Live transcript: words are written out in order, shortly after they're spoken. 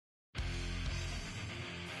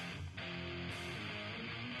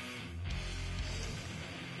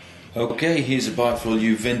Okay, here's a bike for all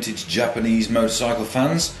you vintage Japanese motorcycle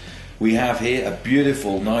fans. We have here a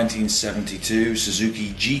beautiful 1972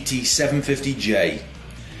 Suzuki GT750J.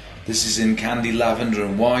 This is in candy lavender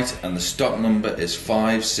and white, and the stock number is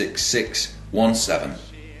 56617.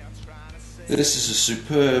 This is a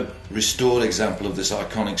superb restored example of this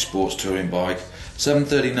iconic sports touring bike.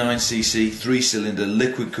 739cc 3-cylinder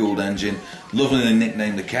liquid cooled engine, lovingly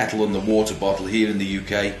nicknamed the kettle and the water bottle here in the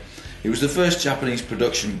UK. It was the first Japanese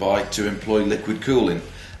production bike to employ liquid cooling.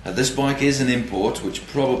 This bike is an import, which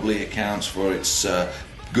probably accounts for its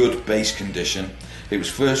good base condition. It was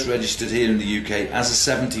first registered here in the UK as a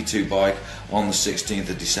 72 bike on the 16th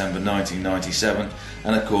of December 1997,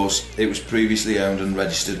 and of course it was previously owned and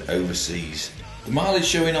registered overseas. The mileage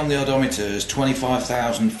showing on the odometer is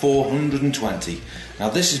 25,420. Now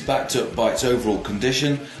this is backed up by its overall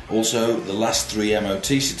condition, also the last 3 MOT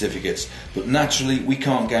certificates, but naturally we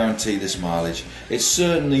can't guarantee this mileage. It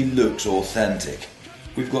certainly looks authentic.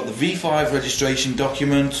 We've got the V5 registration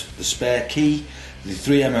document, the spare key, the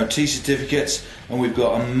 3 MOT certificates, and we've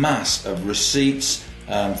got a mass of receipts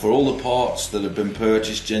for all the parts that have been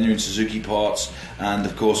purchased, genuine Suzuki parts, and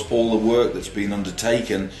of course all the work that's been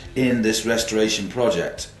undertaken in this restoration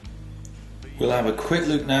project. We'll have a quick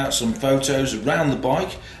look now at some photos around the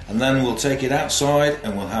bike, and then we'll take it outside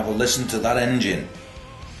and we'll have a listen to that engine.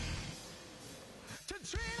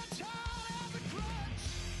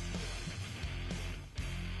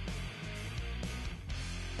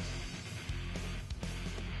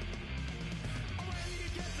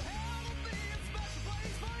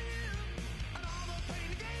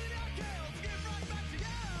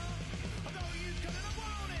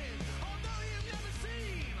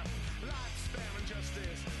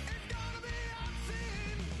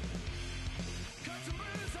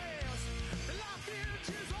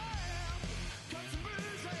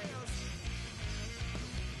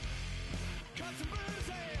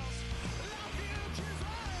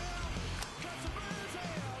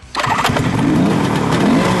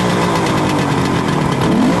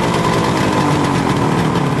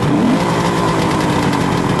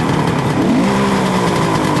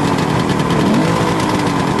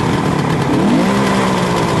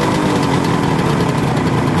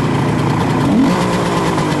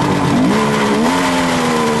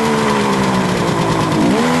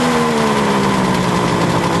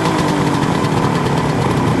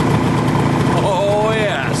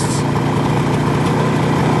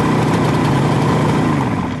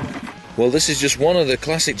 Well, this is just one of the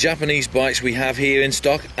classic Japanese bikes we have here in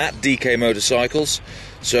stock at DK Motorcycles.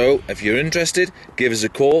 So if you're interested, give us a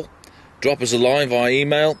call, drop us a line via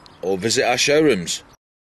email, or visit our showrooms.